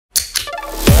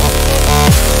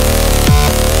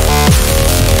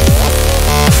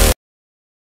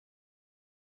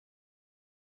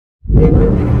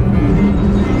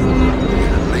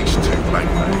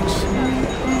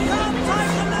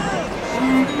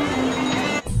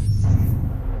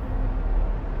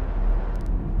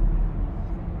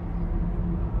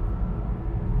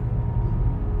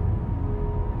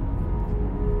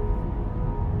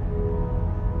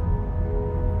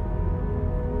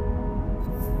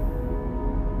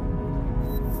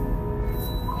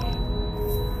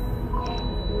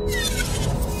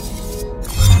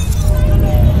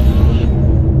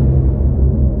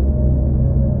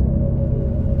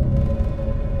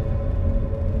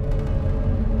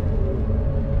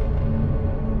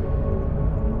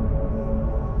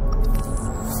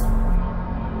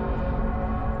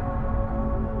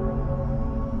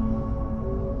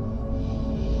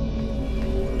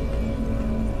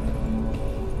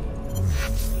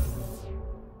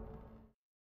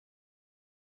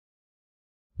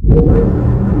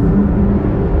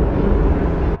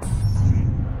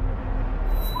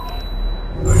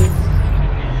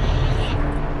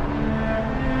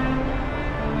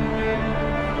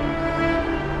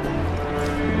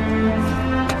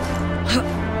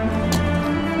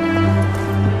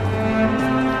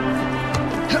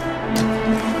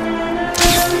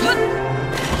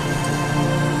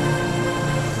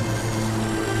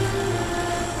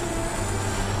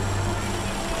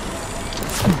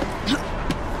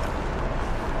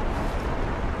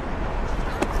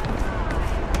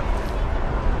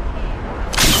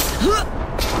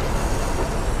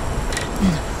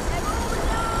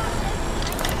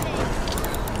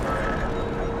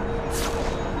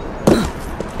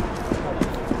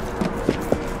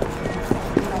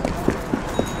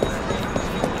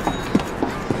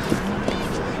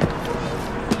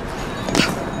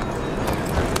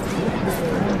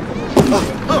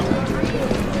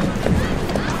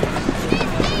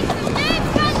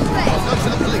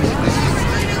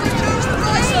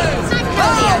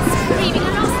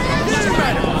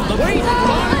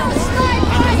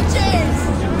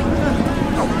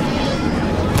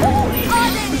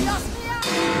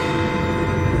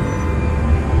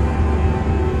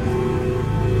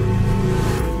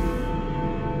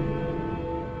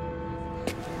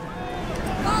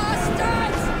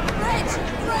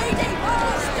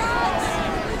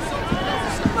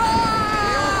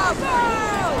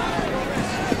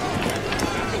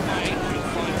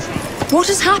What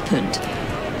has happened?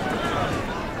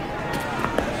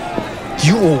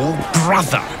 Your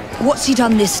brother! What's he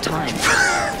done this time?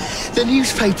 The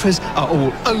newspapers are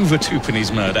all over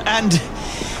Twopenny's murder, and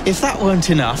if that weren't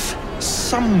enough,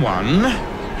 someone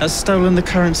has stolen the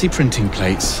currency printing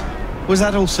plates. Was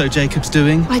that also Jacob's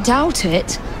doing? I doubt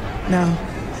it. No.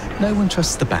 No one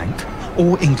trusts the bank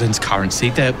or England's currency.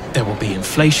 There will be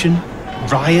inflation,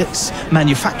 riots,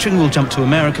 manufacturing will jump to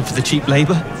America for the cheap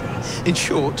labor. In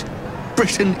short,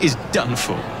 Britain is done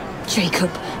for. Jacob,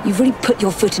 you've really put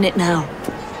your foot in it now.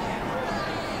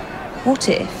 What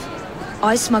if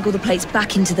I smuggle the plates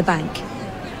back into the bank?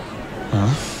 Well,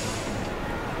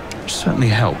 it'd certainly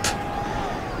help.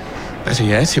 Better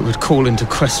yet, it would call into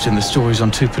question the stories on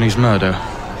Twopenny's murder,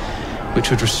 which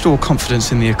would restore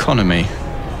confidence in the economy.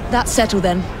 That's settled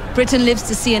then. Britain lives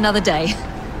to see another day.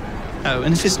 Oh,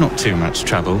 and if it's not too much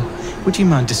trouble, would you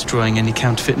mind destroying any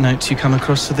counterfeit notes you come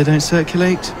across so they don't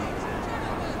circulate?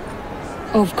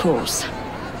 Of course.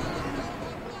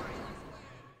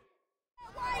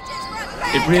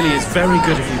 It really is very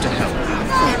good of you to help.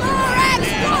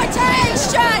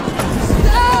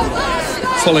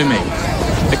 Follow me.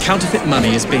 The counterfeit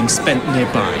money is being spent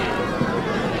nearby.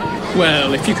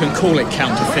 Well, if you can call it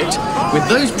counterfeit, with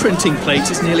those printing plates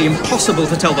it's nearly impossible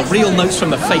to tell the real notes from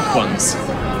the fake ones.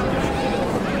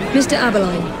 Mr.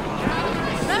 Aberline.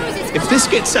 If this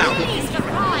gets out...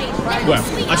 Well,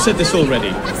 I've said this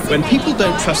already. When people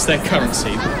don't trust their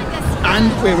currency,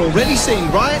 and we're already seeing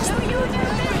riots...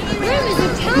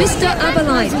 Mr.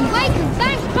 Aberline.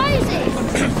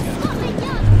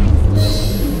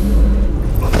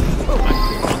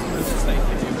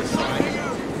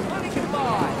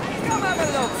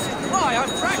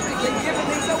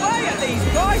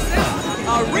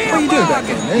 What are you doing back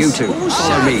in this? You two,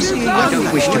 follow me. I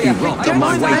don't wish to be robbed on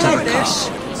my way to the car.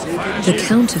 The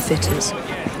counterfeiters.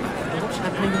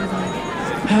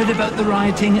 Heard about the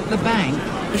rioting at the bank?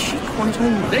 Is she quite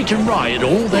old? They can riot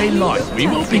all they like. We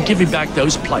won't be giving back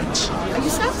those plates. Are you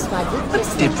satisfied with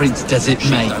What difference does it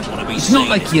make? It's not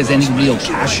like he has any real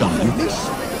cash on him.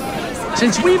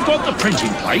 Since we've got the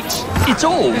printing plates, it's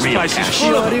all real cash.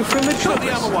 From the top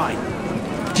the other way.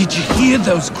 Did you hear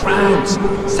those crowds?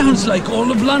 Sounds like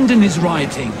all of London is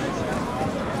rioting.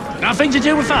 Nothing to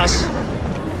do with us.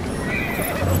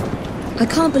 I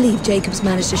can't believe Jacob's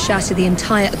managed to shatter the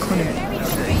entire economy.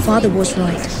 Father was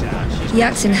right. He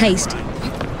acts in haste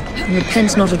and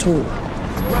repents not at all.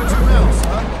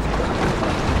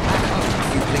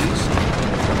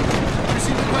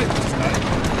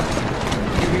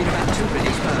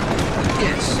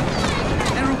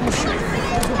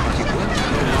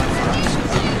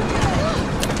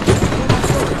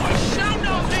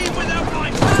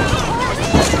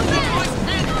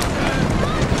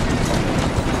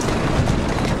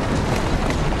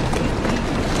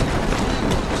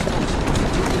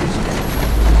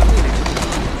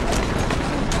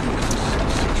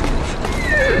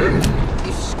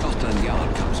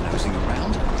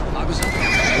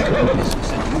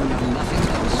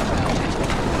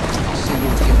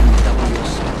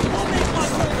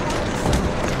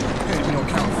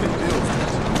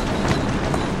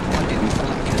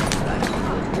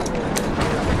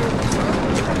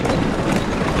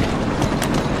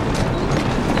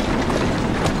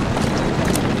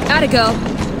 Atta girl.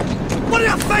 What do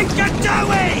you think you're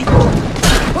doing?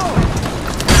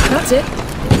 That's it.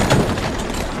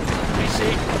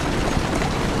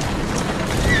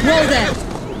 Roll there.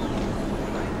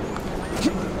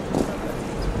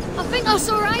 I think I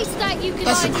saw a haystack you could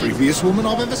That's the hide in. creepiest woman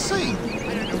I've ever seen.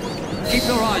 Keep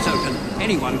your eyes open.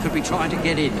 Anyone could be trying to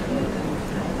get in.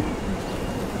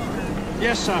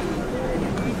 Yes, sir.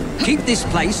 Keep this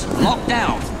place locked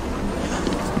down.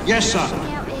 Yes, sir.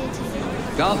 Out here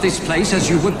to- Guard this place as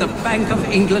you would the Bank of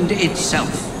England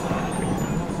itself.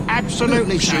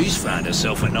 Absolutely, sir. She's found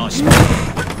herself a nice...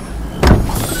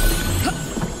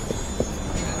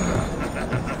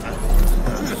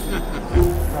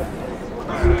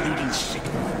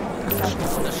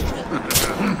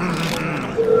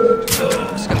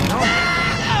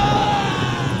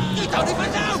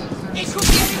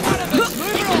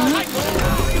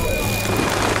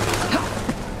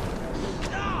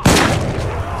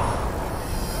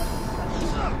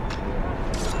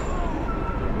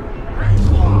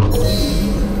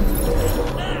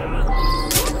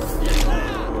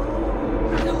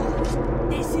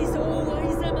 This is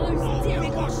always the most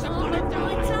difficult part of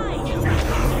my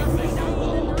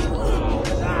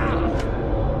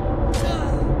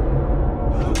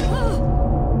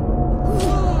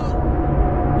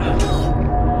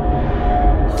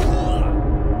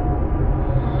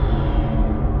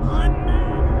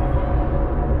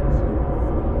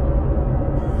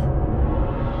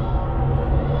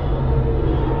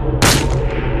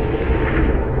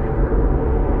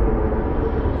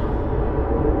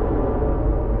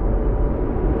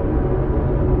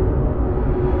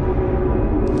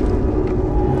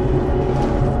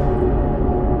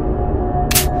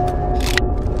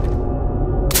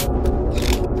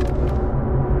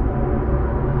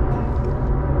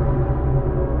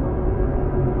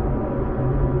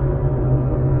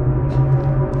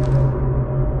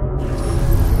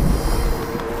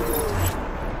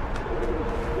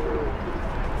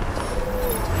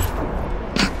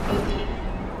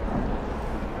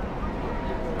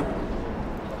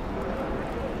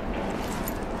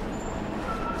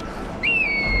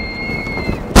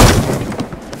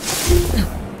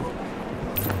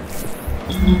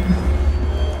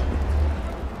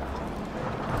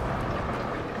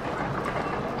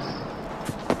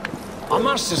I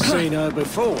must have seen her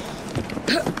before.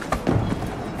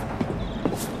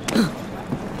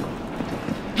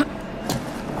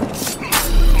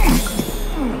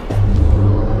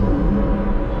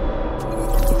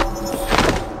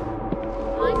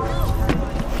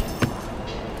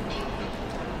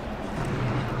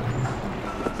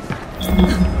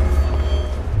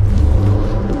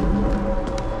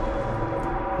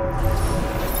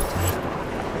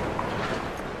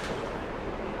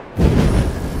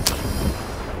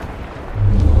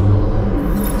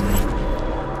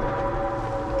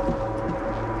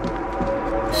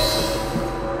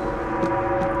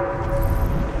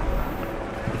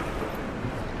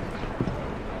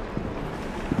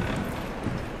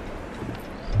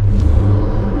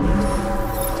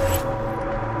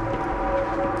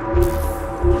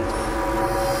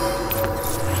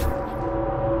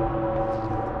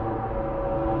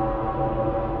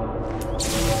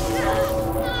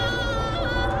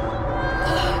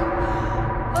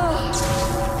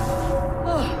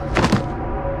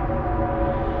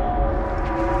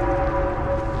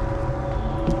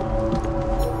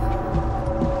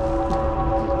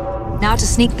 Now to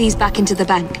sneak these back into the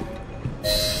bank.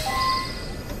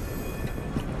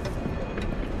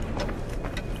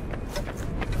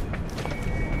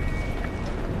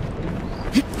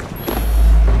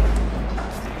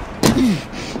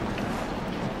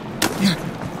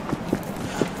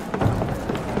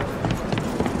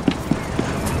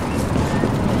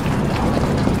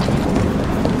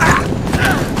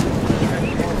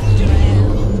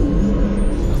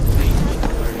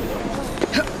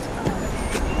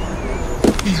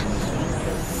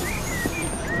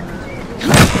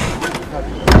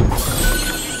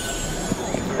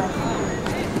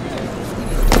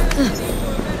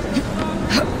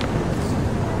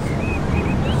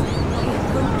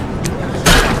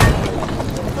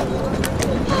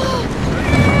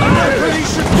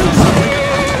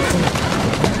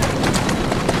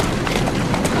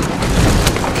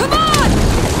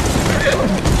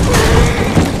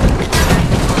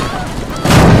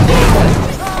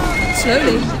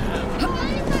 Slowly.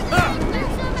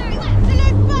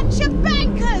 Bunch of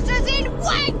bankers, as in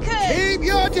wankers! Keep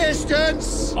your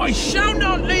distance! I shall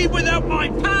not leave without my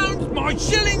pounds, my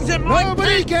shillings, and my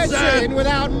Nobody pence, gets sir. in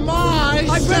without my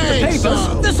I've read the say papers.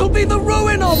 so. This'll be the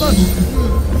ruin of us.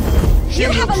 You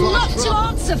have a lot to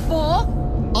answer for!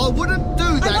 I wouldn't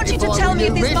do that. I want you if to I tell were me you,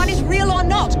 if this miss. gun is real or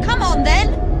not. Come on,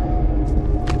 then.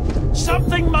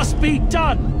 Something must be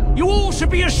done. You all should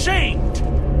be ashamed.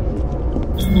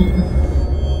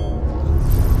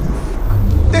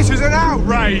 This is an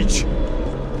outrage!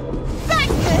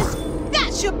 Bankers?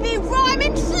 That should be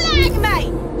rhyming slang,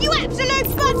 mate. You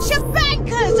absolute bunch of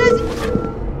bankers.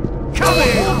 Come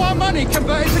here! All my money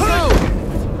converted to gold!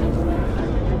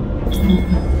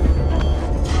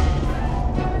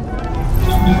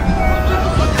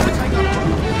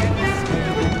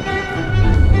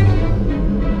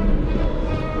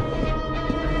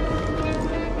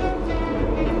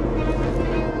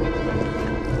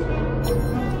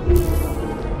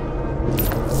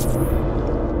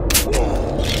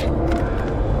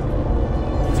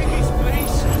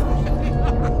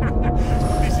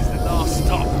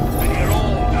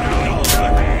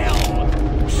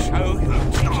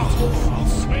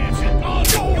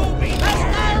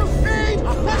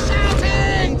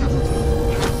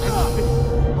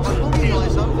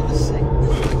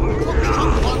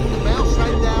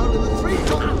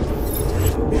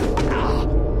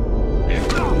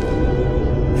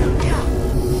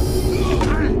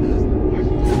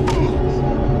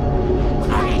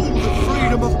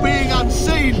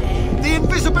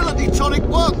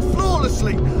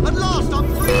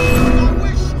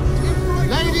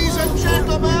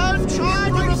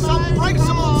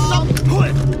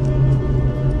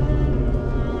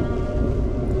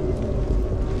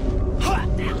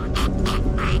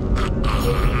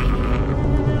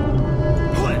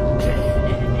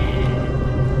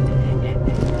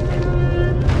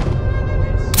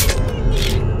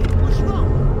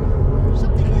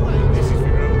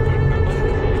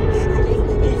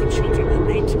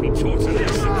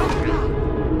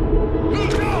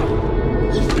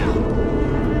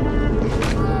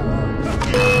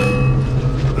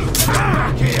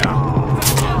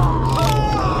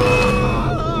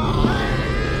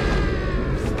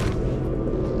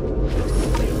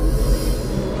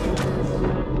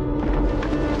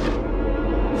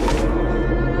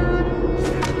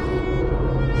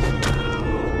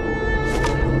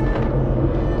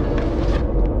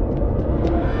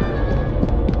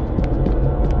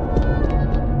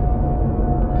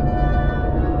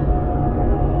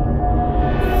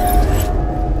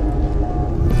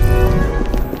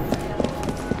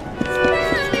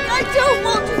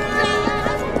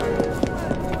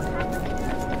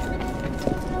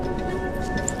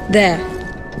 There,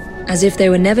 as if they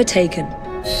were never taken.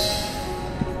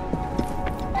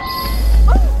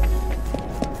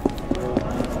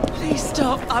 Please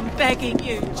stop. I'm begging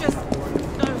you. Just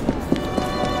no.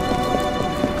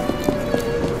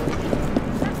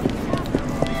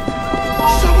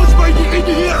 Someone's making it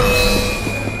in here!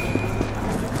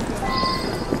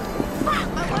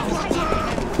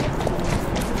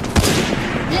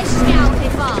 Let's get out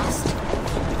here fast.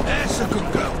 That's a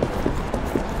good girl.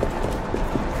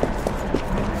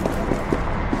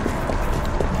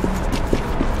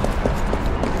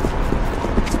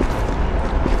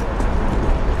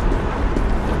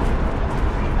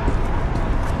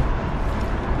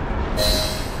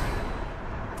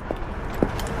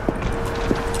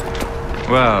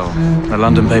 Well, the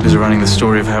London papers are running the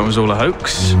story of how it was all a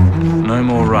hoax. No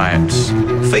more riots.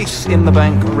 Faith in the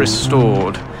bank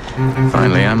restored.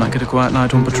 Finally, I might get a quiet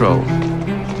night on patrol.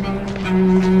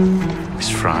 Miss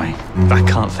Fry, I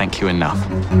can't thank you enough.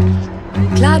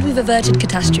 Glad we've averted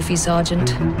catastrophe,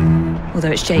 Sergeant.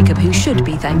 Although it's Jacob who should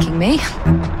be thanking me.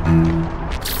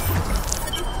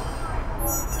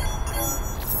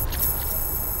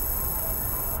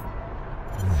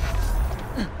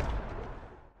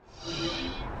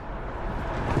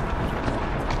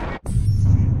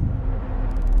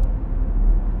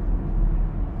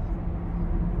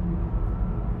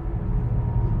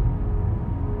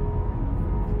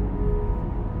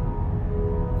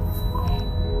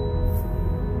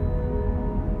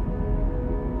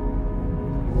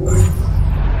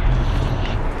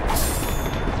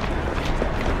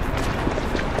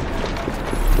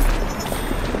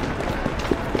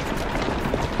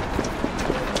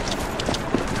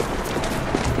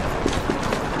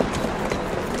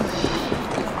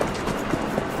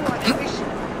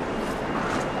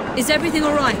 Is everything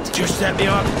all right? Just set me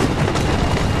up.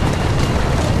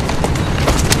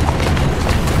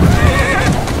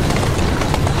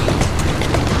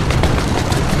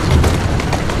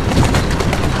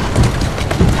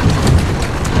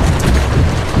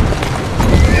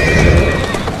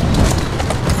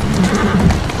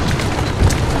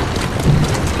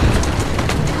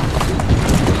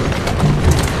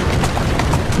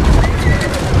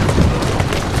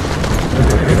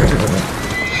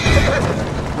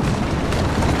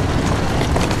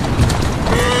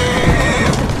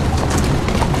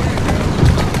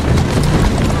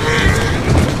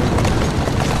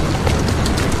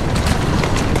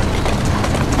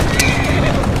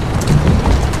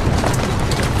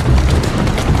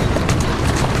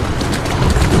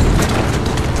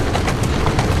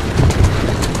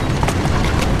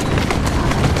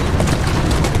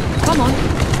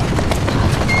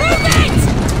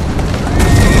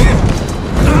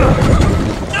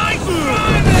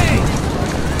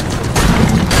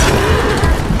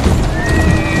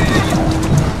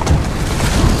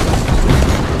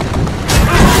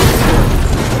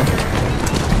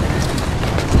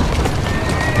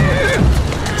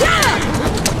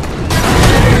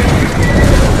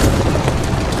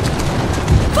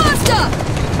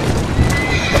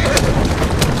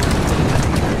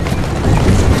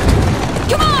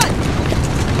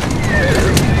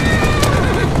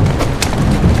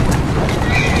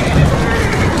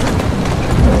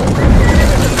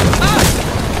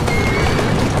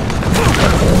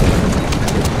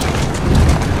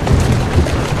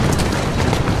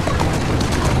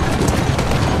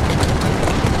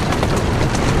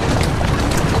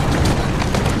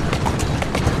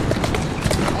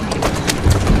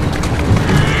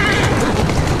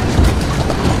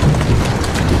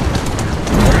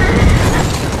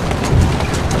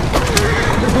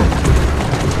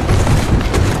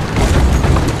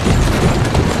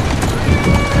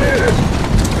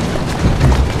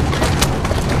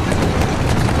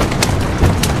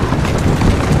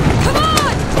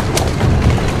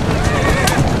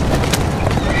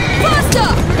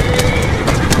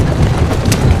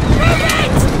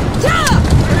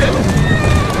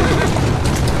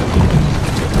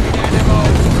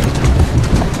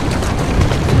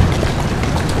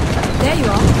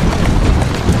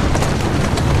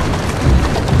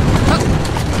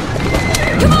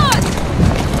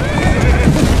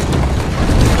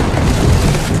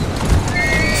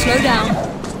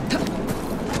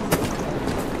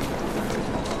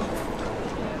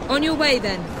 On your way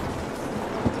then.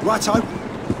 Righto.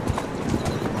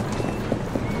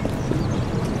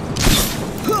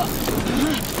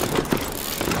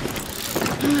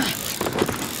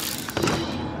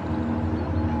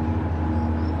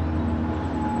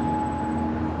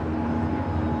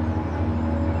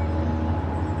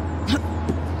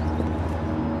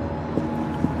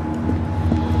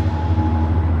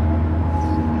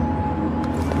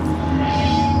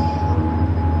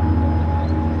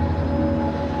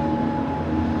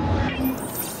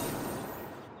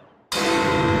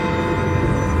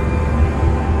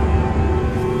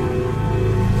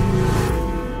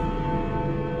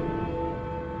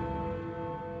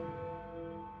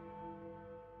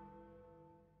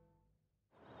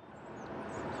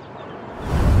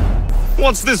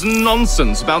 What's this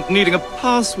nonsense about needing a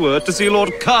password to see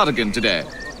Lord Cardigan today?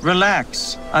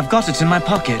 Relax. I've got it in my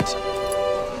pocket.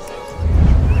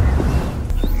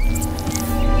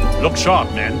 Look sharp,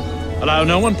 men. Allow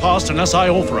no one past unless I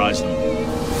authorize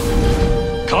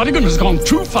them. Cardigan has gone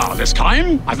too far this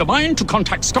time. I've a mind to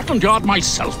contact Scotland Yard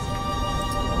myself.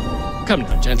 Come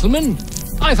now, gentlemen.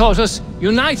 I thought us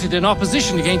united in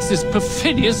opposition against this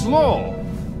perfidious law.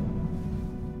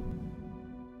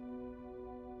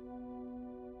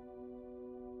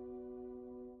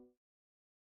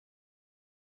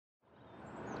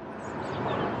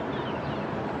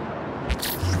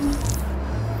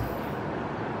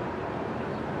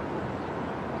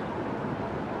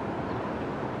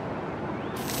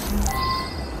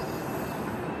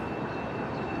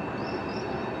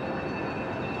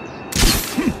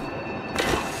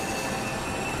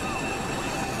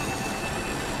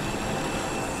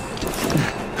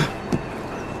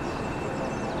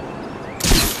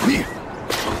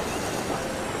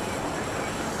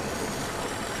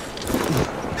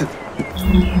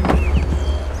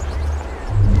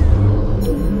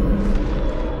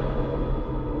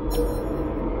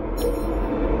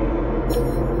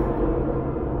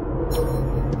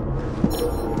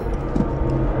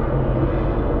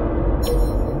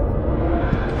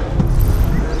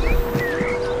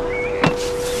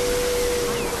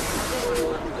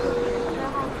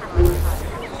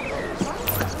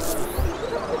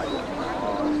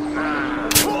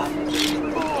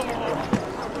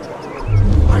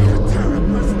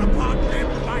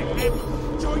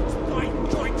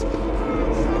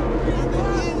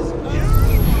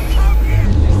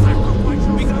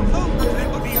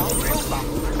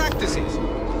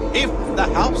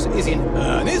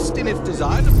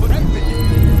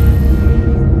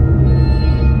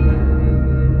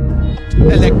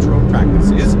 electoral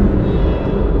practices,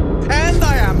 and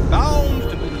I am bound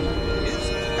to believe is,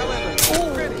 however,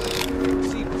 already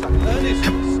received such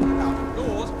earnestness out of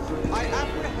doors, I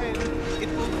apprehend it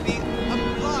will be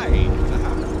obliged to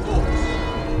have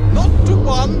recourse, not to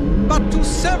one, but to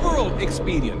several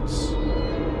expedients.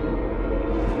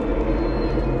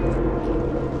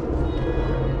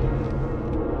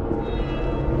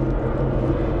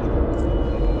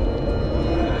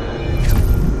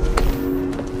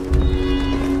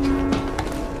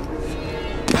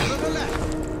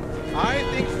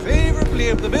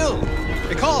 Of the bill,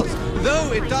 because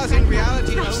though it does in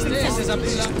reality only...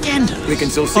 We can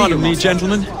still see Pardon me,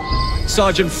 gentlemen.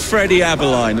 Sergeant Freddie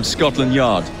Aberline of Scotland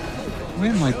Yard.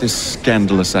 Where might this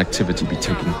scandalous activity be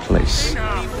taking place?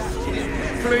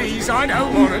 Please, I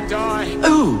don't want to die.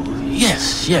 Oh,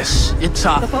 yes. It's,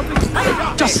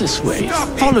 just this way.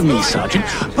 Follow me, Sergeant,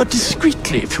 but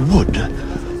discreetly, if you would.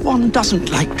 One doesn't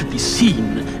like to be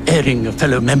seen airing a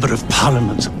fellow member of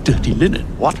Parliament's dirty linen,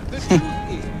 what?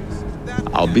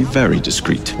 I'll be very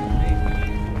discreet.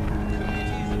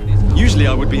 Usually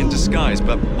I would be in disguise,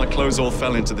 but my clothes all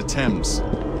fell into the Thames.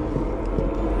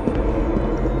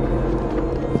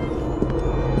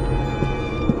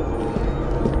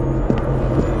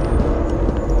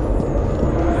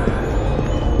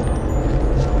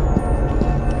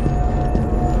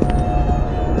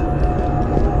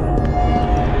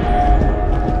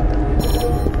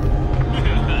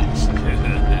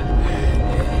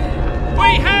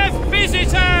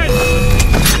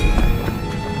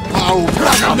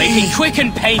 Make it quick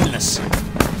and painless.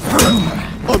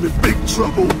 I'm in big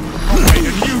trouble. I'm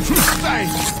waiting you to stay.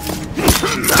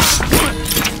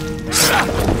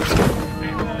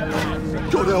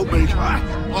 God help me.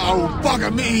 Oh,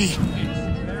 bugger me.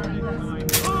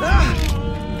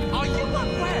 Are you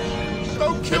aware?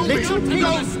 Don't kill The me. little pig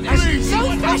Please. so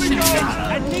passionate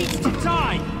and needs to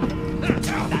die.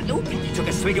 That little piggy took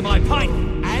a swig of my pint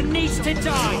and needs to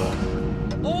die.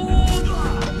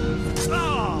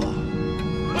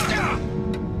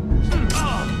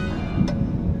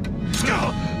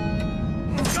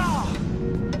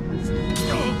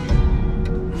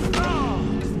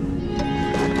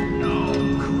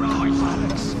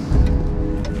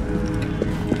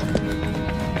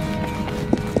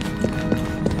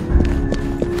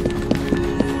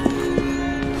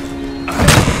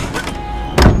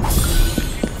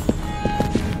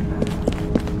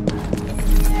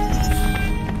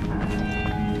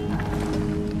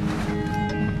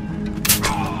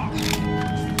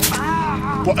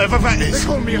 Whatever that is, I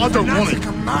don't want it.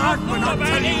 Mad when I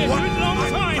tell you what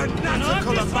I'm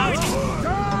fanatical about.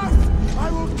 I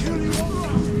will kill you all.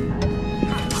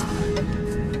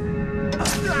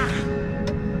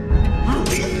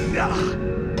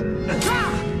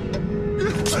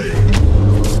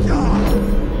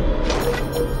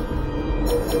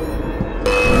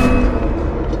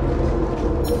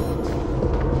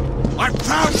 I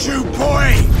found you, boy!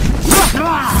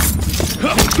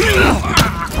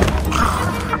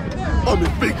 I'm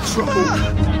in big trouble.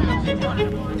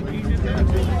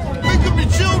 Think of me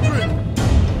children!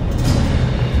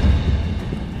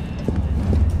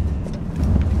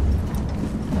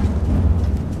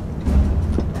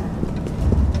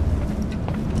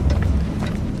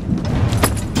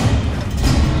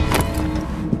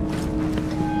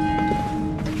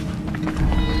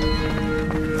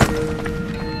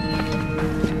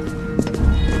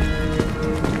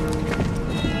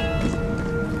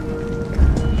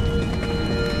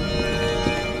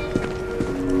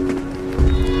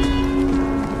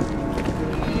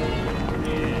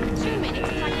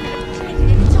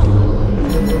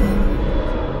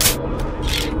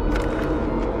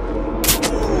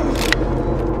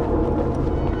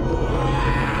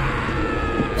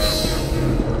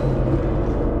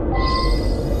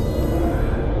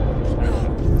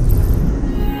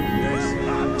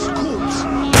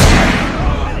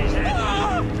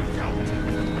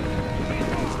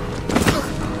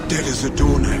 Dead as a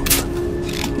doornail.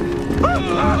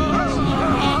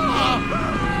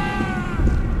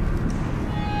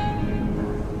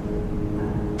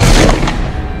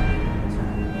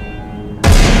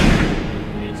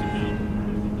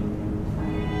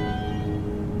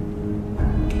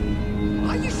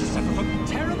 I used to suffer from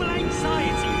terrible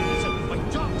anxiety, so my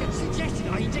doctor suggested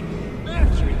I inject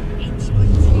mercury into my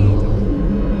teardrop.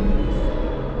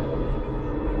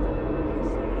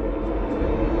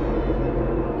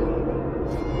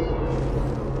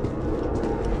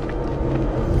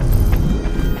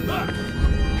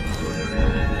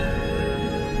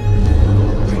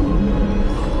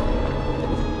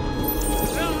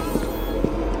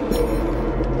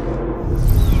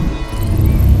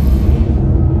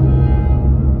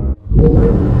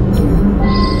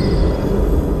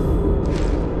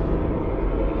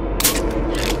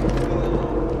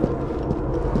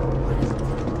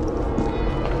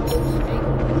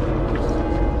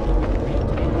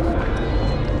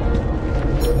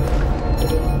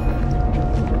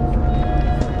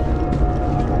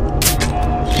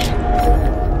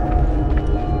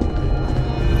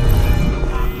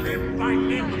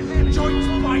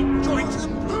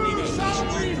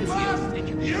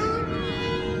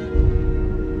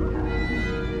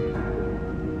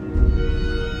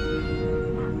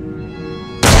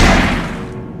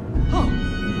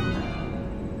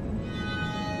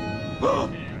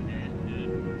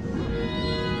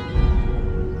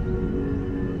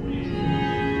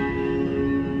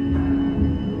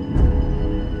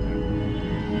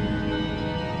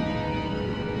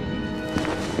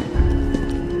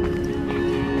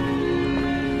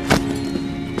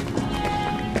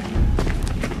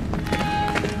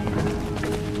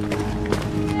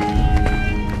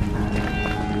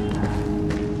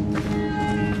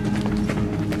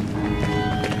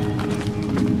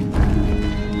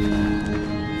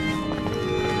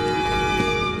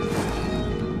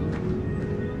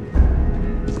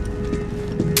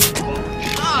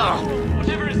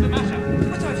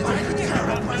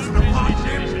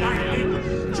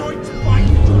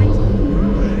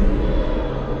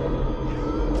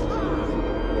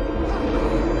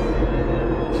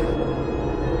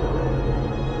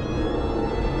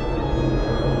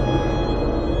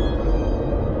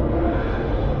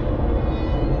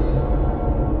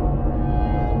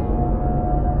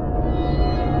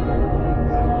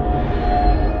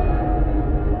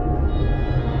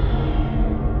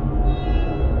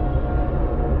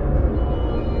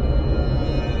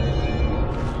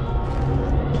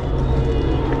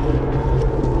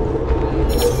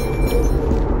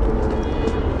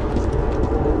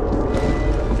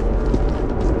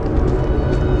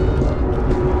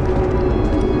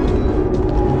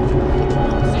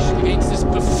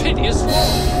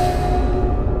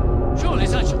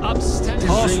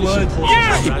 Password?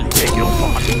 Yeah! I beg your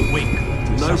pardon, wink.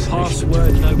 No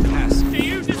password, no pass. Do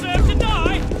you deserve to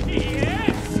die?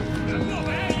 Yes! What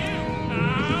about you?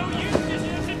 Now you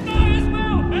deserve to die as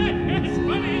well! Yes,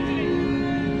 funny, isn't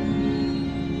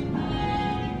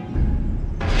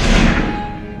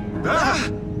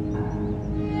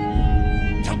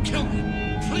it? Don't kill me!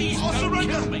 Please don't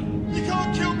surrender. Kill me! You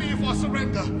can't kill me if I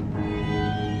surrender!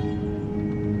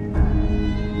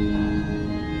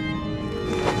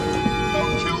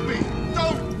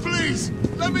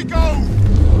 Let me go!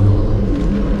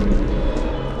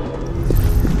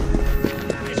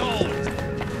 It's all.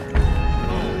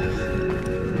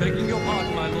 Oh. Begging your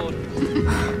pardon, my lord.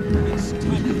 It's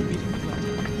time for me to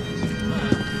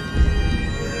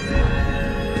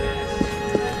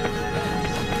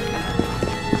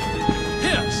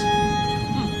Yes.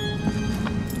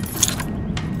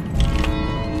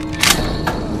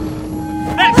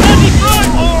 That's bloody good!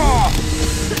 Oh!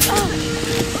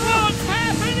 What's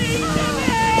happening to me?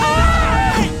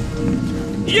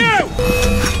 You!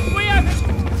 We have...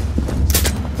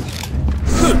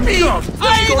 Good God!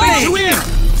 What's going to him?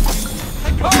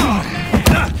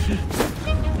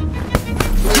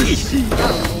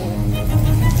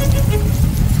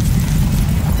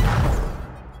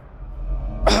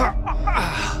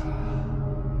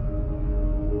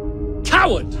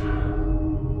 Coward!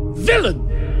 Villain!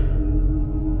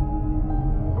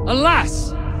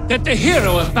 Alas, that the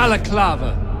hero of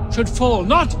Balaclava should fall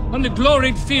not on the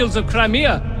gloried fields of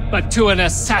Crimea, but to an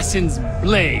assassin's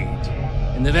blade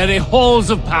in the very halls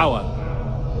of power.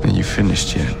 Are you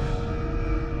finished yet?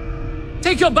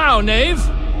 Take your bow, knave,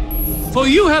 for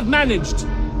you have managed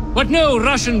what no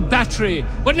Russian battery,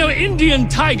 what no Indian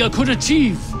tiger could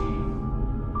achieve.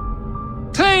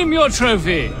 Claim your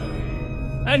trophy,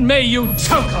 and may you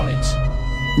choke on it.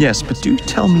 Yes, but do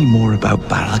tell me more about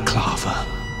Balaclava.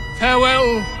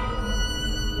 Farewell.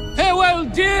 Farewell,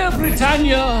 dear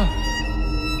Britannia.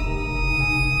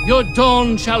 Your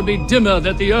dawn shall be dimmer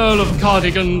that the Earl of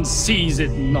Cardigan sees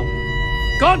it not.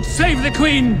 God save the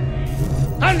Queen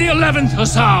and the 11th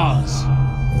Hussars.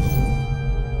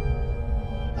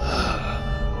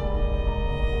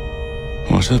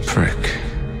 What a prick.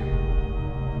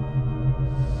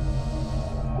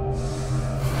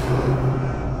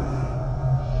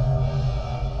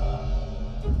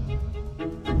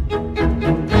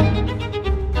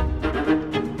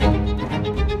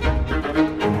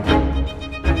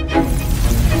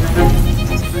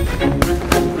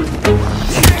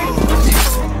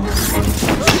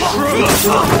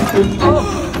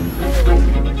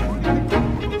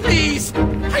 Please!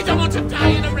 I don't want to die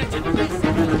in a wretched place!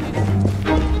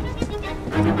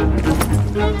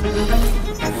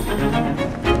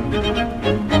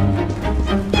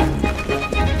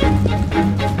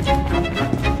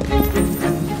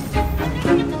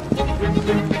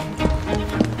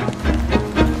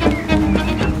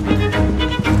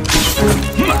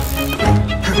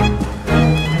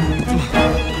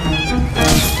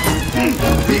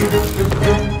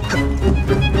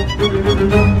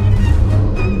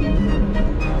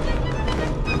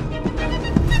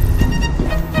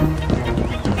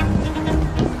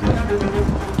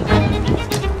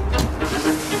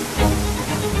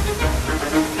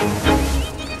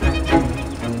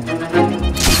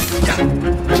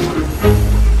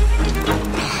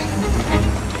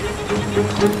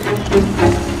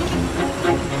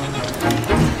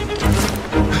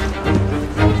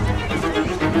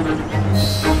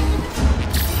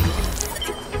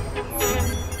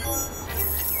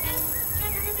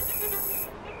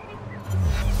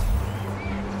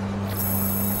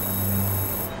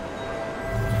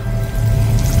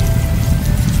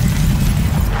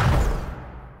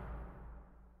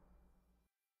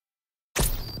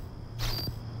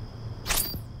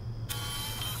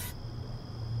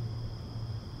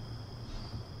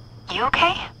 You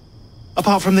okay?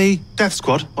 Apart from the death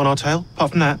squad on our tail,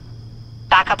 apart from that.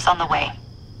 Backup's on the way.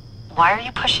 Why are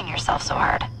you pushing yourself so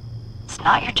hard? It's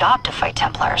not your job to fight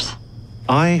Templars.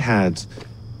 I had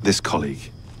this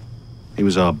colleague. He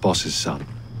was our boss's son.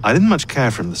 I didn't much care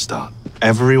for him at the start.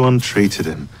 Everyone treated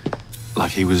him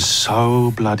like he was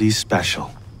so bloody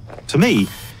special. To me,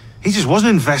 he just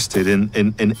wasn't invested in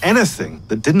anything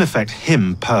that didn't affect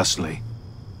him personally.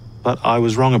 But I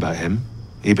was wrong about him.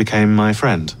 He became my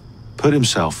friend, put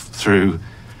himself through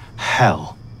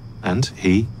hell, and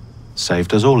he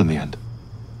saved us all in the end.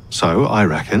 So I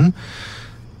reckon,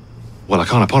 well, I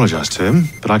can't apologize to him,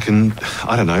 but I can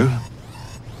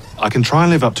try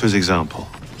and live up to his example.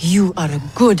 You are a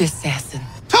good assassin.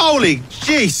 Holy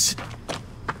jeez!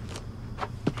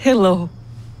 Hello.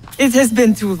 It has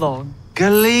been too long.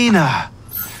 Galena!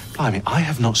 Blimey, I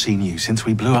have not seen you since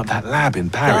we blew up that lab in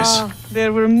Paris.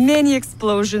 There were many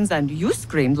explosions and you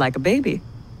screamed like a baby.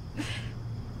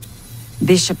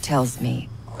 Bishop tells me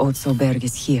Otzoberg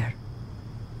is here.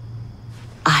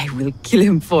 I will kill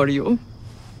him for you.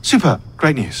 Super,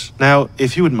 great news. Now,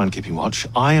 if you wouldn't mind keeping watch,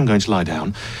 I am going to lie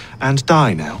down and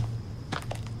die now.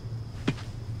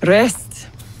 Rest.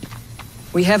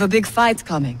 We have a big fight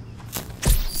coming.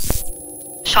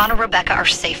 Sean and Rebecca are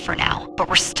safe for now, but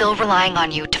we're still relying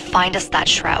on you to find us that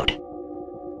shroud.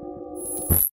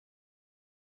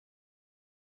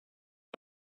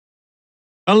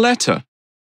 A letter?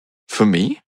 For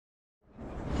me?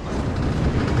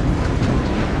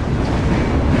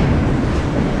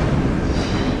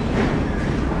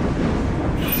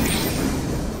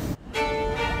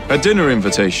 A dinner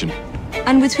invitation.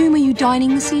 And with whom are you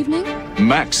dining this evening?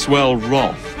 Maxwell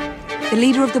Roth. The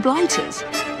leader of the Blighters.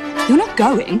 You're not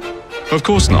going? Of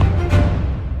course not.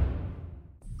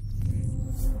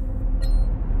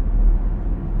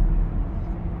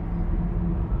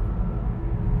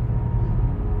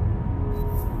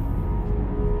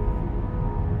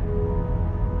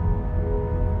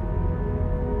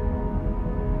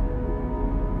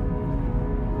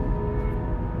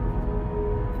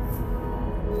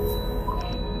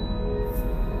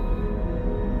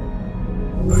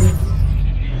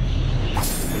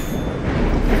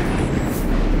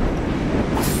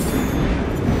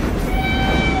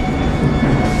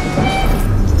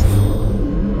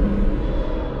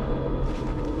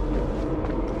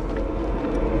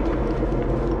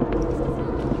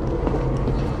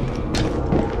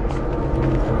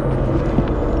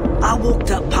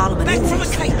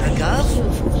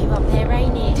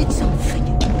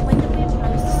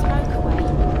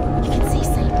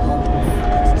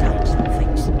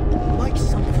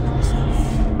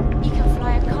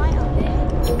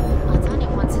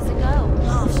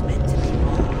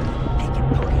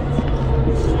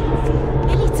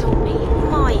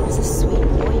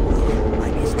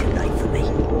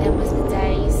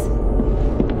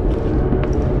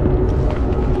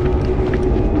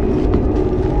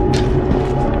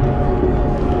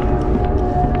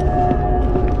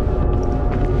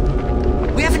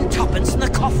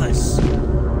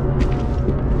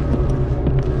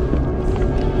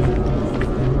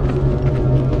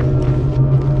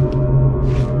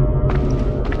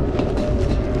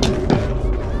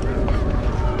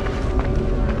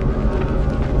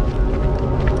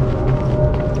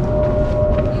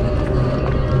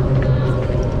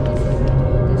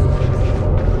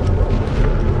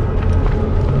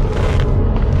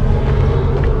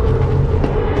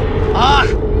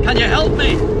 Can you help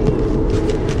me?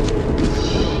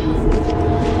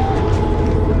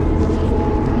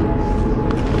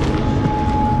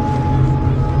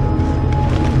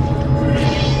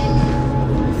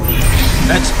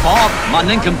 It's Bob, my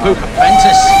nincompoop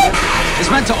apprentice. He's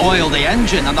meant to oil the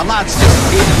engine and the lad's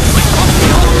disappeared and flicked off the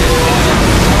oil.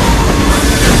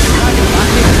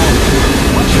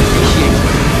 Much appreciated.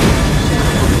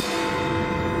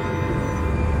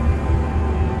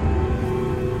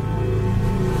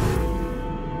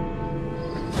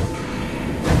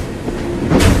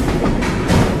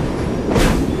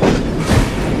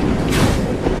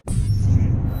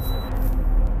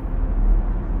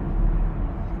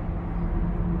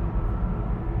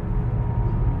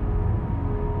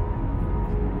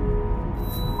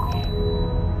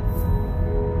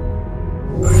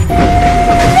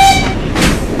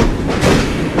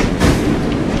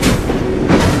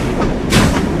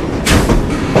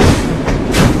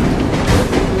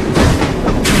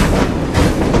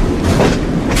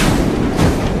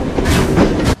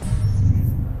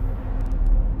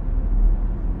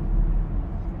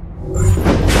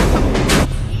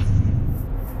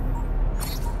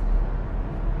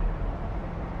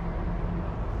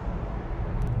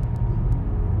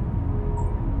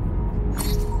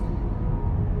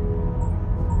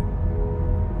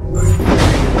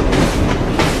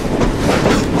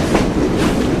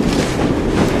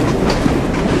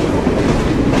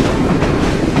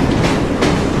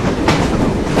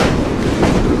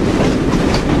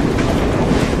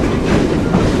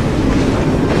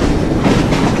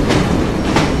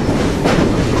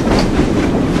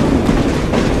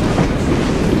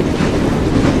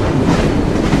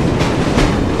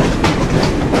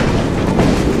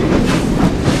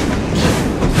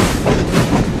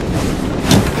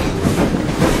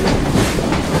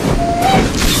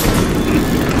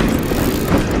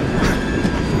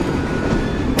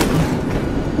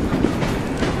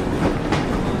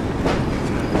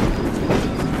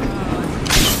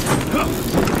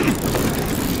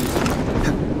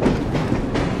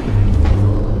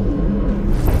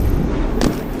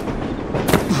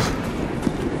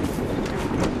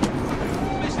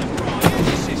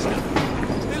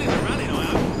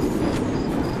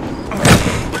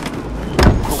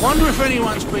 Wonder if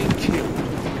anyone's been killed.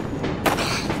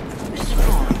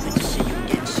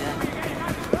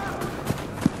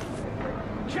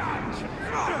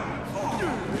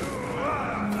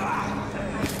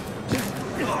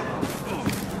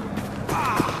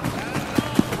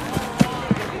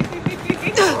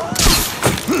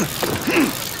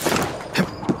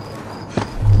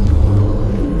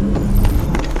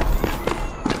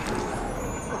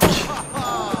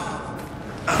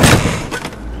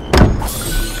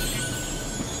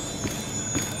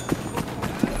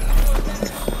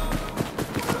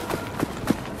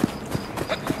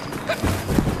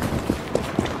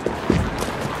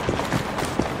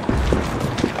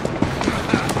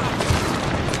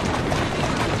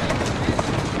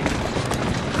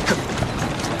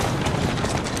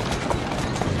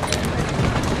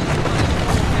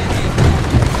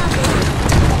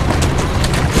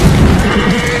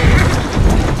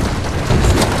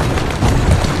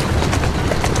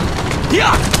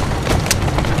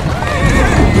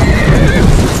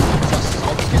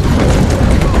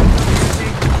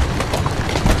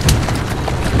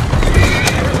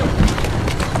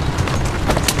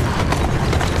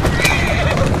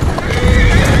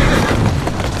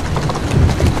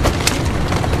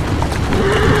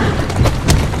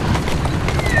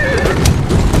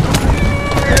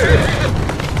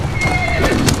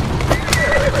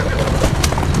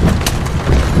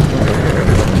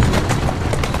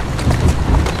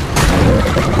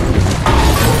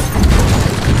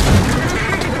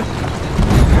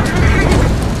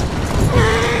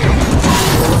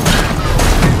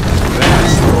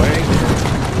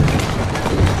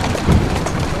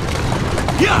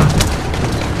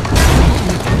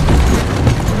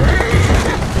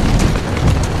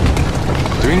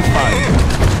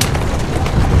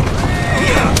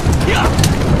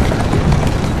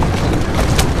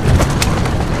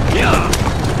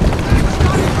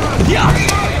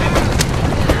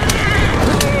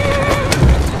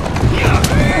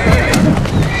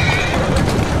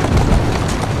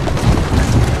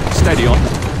 Steady on.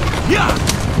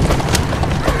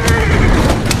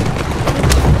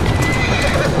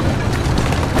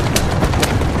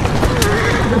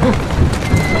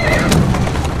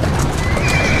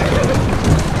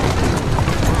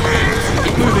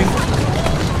 Keep moving.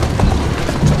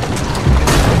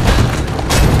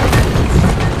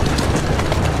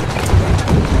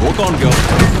 Walk on, girl.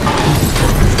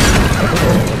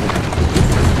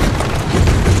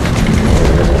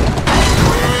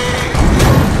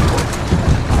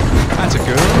 That's a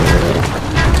girl.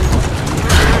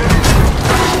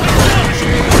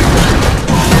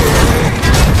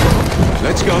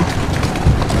 Let's go.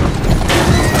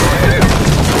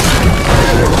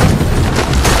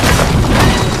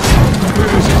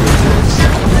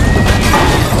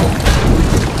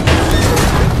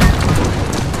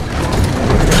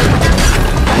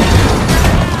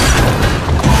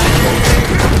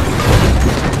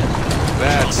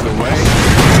 That's the way.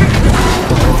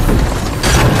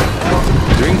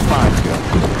 Drink 5, girl.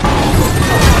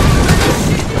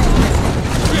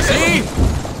 Easy!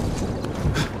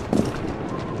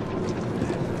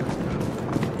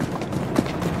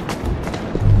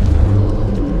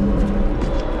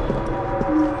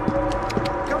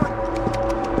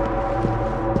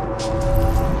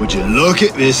 Would you look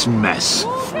at this mess?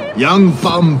 Young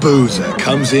bum boozer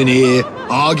comes in here,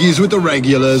 argues with the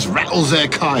regulars, rattles their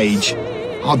cage.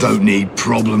 I don't need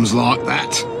problems like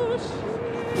that.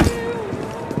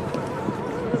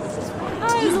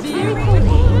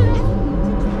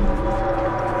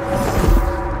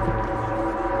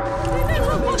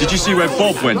 Did you see where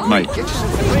Bob went, mate?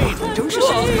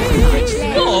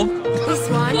 Bob?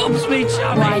 Bob's me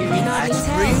chummy.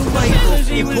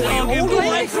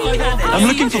 I'm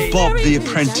looking for Bob the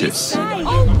Apprentice.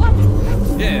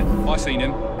 Yeah, I seen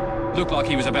him. Looked like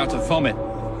he was about to vomit.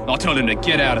 I told him to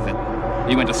get out of it.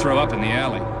 He went to throw up in the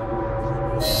alley.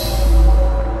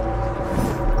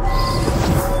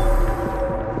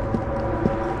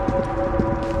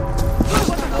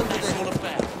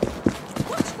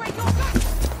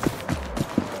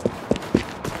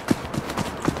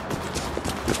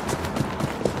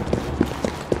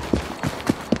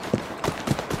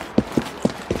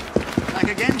 Back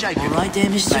again, Jacob. All right there,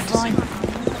 Mr. Fine.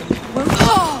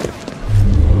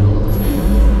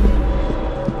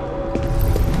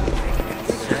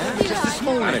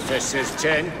 Manifest says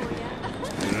 10.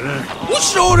 What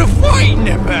sort of fighting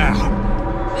about?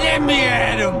 Let me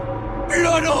at him.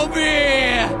 Blood over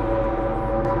here.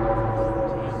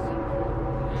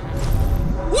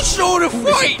 What sort of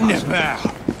fighting about?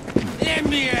 Let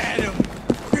me at him.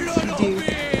 Blood over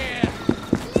here.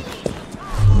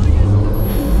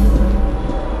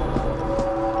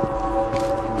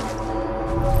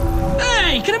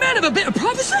 Hey, can a man have a bit of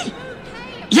privacy?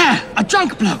 Yeah, a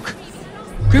drunk bloke.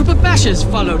 Group of bashers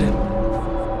followed him.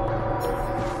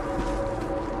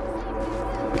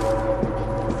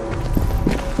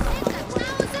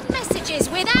 Messages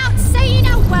without saying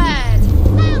a word.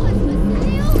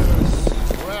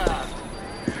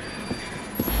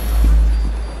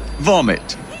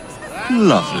 Vomit.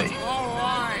 Lovely.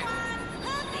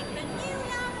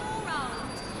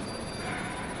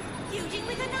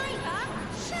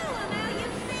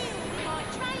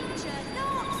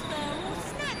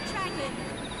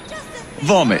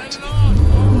 Vomit.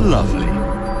 Lovely.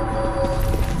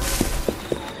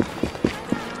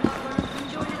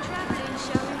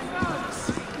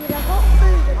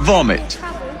 Vomit.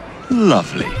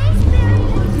 Lovely.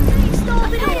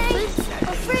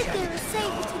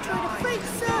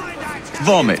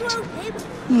 Vomit.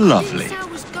 Lovely.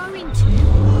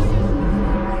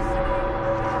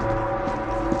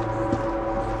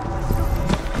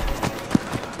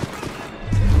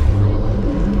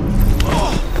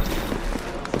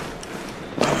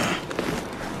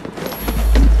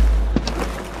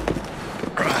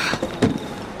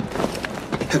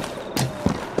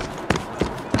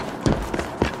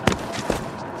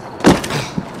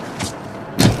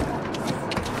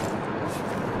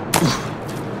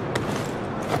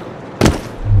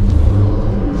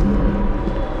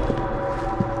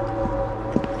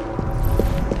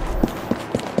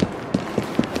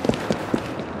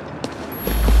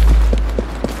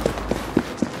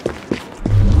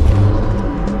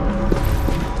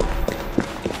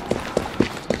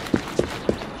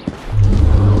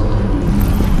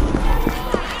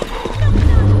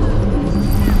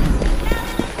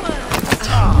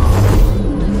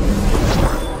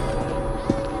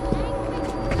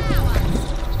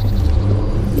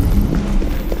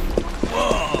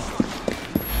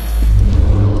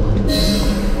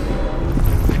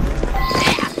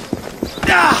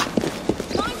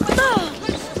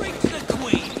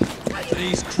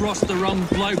 crossed the wrong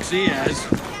blokes he has.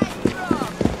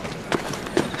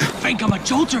 Think I'm a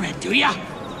jolterhead, do ya?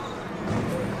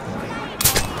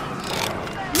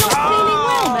 Not feeling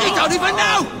well, mate? He don't even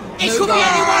know! He could be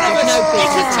any one of us! He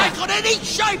can take on any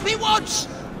shape he wants!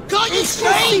 Can't you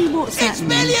see? It's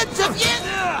millions of years!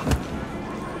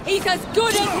 He's as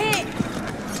good as hit!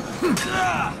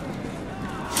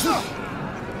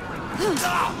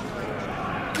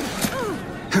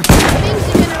 Things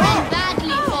are gonna end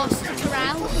badly, boss,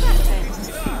 Drow.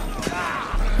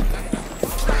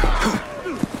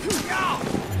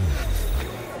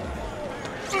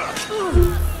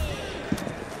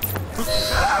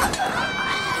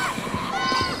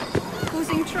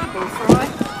 Causing trouble, Fry?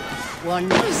 One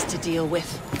nice to deal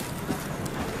with.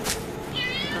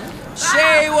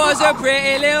 She was a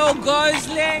pretty little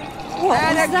gosling,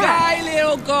 and a gay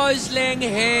little gosling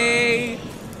he.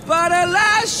 But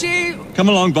alas, she... Come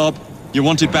along, Bob. You're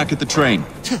wanted back at the train.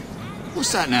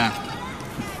 What's that now?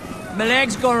 My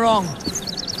leg's gone wrong.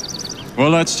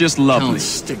 Well, that's just lovely. Can't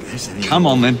stick this anymore. Come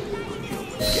on, then.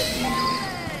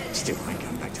 Still, I ain't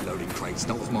going back to loading crates,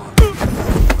 not with mine.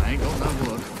 I ain't got no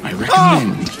work. I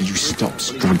recommend you stop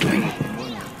struggling.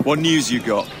 What news you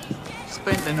got?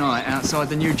 Spent the night outside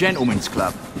the New Gentleman's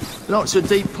Club. Lots of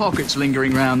deep pockets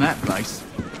lingering round that place.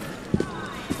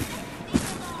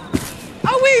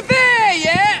 Are we there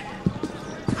yet?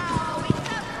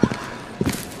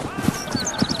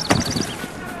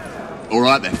 All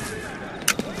right, then.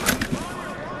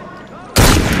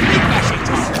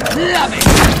 Love it!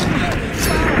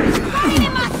 Right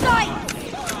in my sight!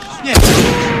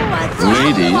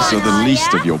 Ladies are the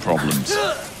least of your problems.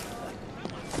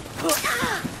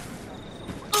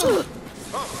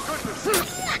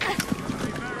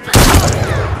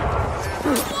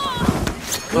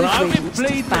 Well, I'll be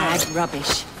pleased. Bad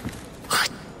rubbish.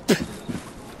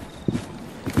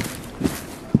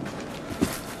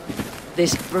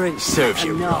 This brute's Serves a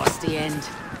you nasty end.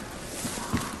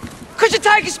 Could you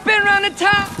take a spin around the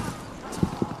town?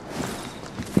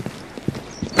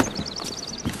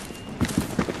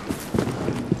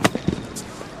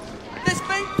 This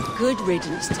me? Good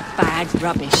riddance to bad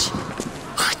rubbish.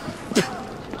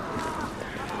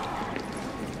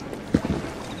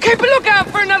 Keep a lookout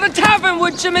for another tavern,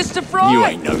 would you, Mr. Fry? You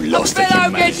ain't no lost The fellow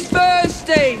gets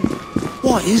thirsty.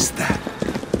 What is that?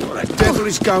 What the devil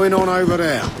is going on over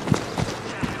there?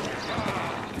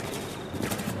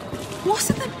 What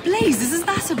in the blazes is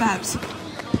that about?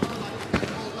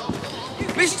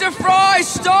 Mr. Fry,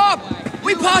 stop!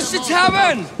 We passed the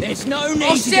tavern. There's no need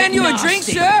I'll stand you a drink,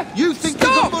 sir. You think you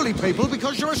can bully people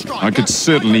because you're a striker? I could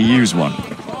certainly use one.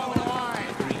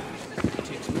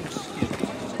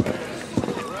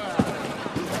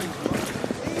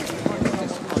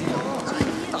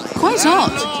 Quite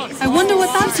odd. I wonder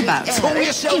what that's about.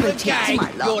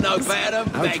 You're no better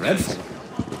than beggars.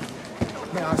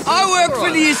 I work for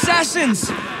the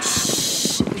assassins.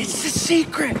 Shh, it's a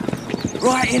secret.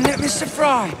 Right, isn't it, Mr.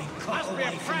 Fry?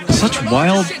 Such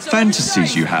wild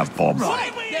fantasies you have, Bob. No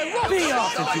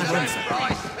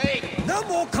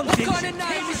more confusion.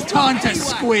 Time to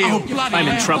squeal. I'm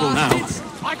in trouble now.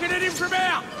 I can hit him from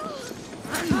out!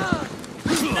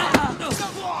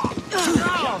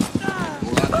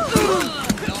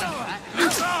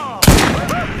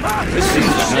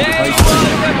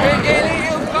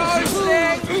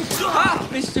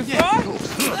 Mr. Fry?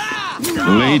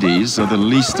 Ladies are the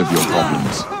least of your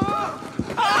problems.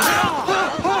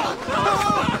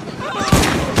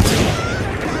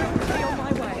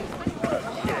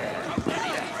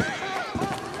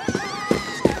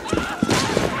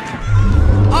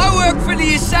 I work for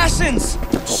the assassins.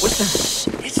 What was that?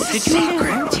 It's a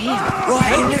secret.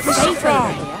 Right, isn't it, Mr.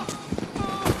 Fry?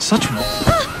 Such...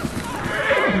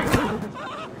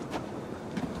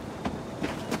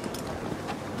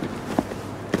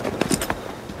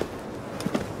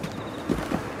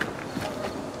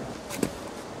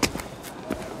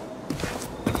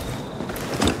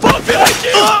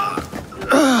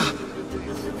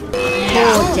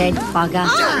 Poor dead bugger.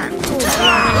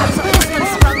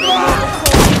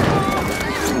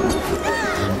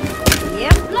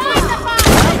 Yep.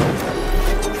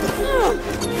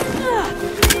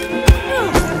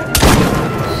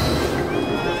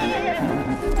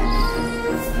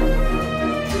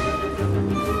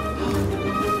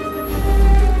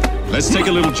 Let's take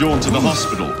a little jaunt to the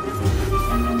hospital,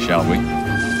 shall we?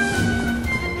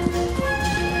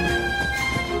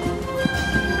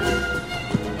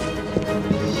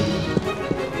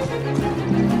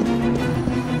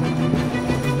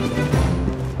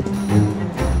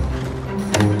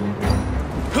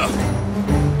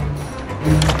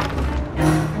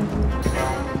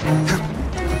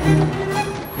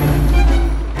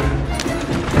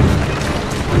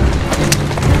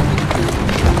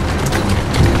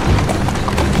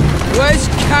 best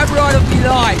cab ride of my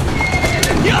life.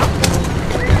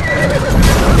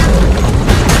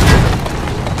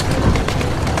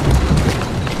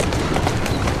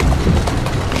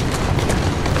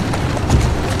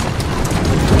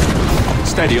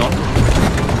 Steady on.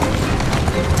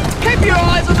 Keep your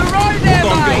eyes on the road there,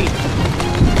 mate!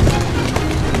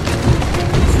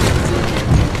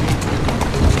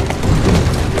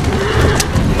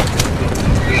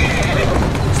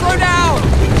 Slow down!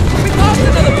 We passed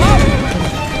another pub!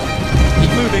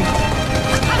 Keep moving.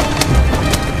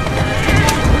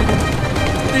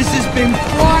 This has been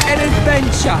quite an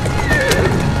adventure.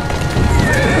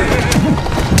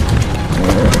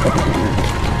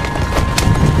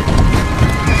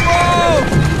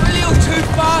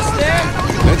 Fast there.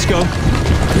 Let's go.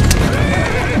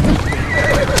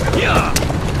 Yeah.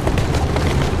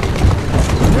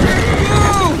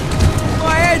 Ooh,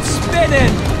 my head's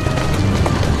spinning.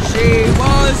 She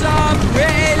was a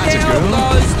pretty little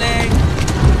gosling.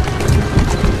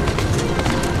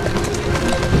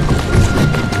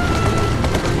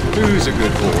 Who's a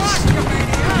good horse?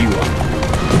 You are.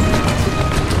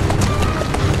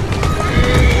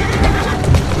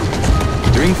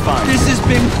 Doing fine. This has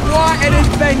been quite an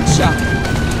adventure.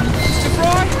 Mr.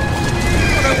 Fry,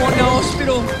 I don't want no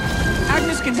hospital.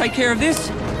 Agnes can take care of this.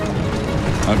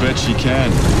 I bet she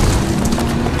can.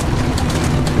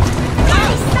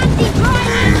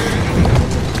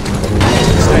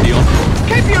 Steady on.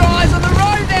 Keep your eyes on the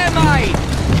road there, mate.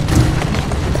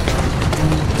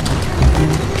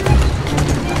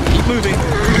 Keep moving.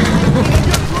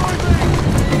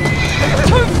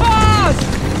 Too fast!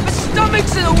 My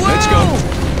stomach's in a whirl! Let's go.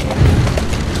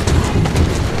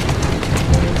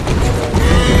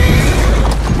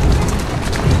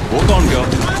 Walk on, girl.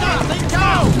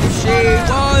 She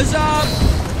was up.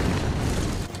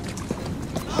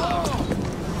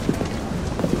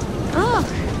 Oh,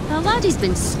 the laddie's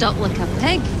been stuck like a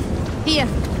pig. Here,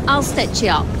 I'll stitch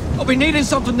you up. I'll be needing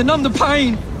something to numb the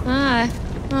pain. Aye.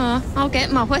 Oh, I'll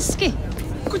get my whiskey.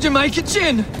 Could you make it,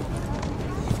 Gin?